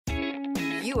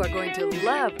You are going to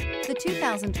love the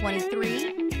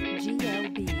 2023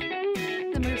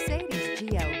 GLB. The Mercedes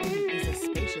GLB is a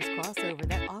spacious crossover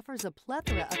that offers a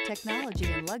plethora of technology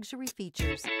and luxury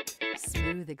features.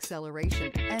 Smooth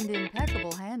acceleration and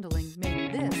impeccable handling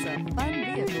make this a fun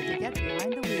vehicle to get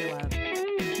behind the wheel of.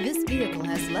 This vehicle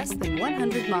has less than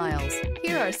 100 miles.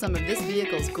 Here are some of this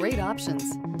vehicle's great options: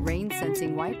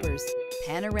 rain-sensing wipers,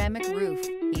 panoramic roof,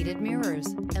 heated mirrors,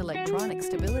 electronic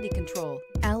stability control,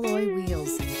 alloy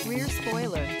wheels, rear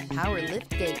spoiler, power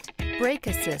liftgate, brake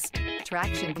assist,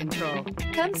 traction control.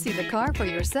 Come see the car for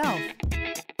yourself.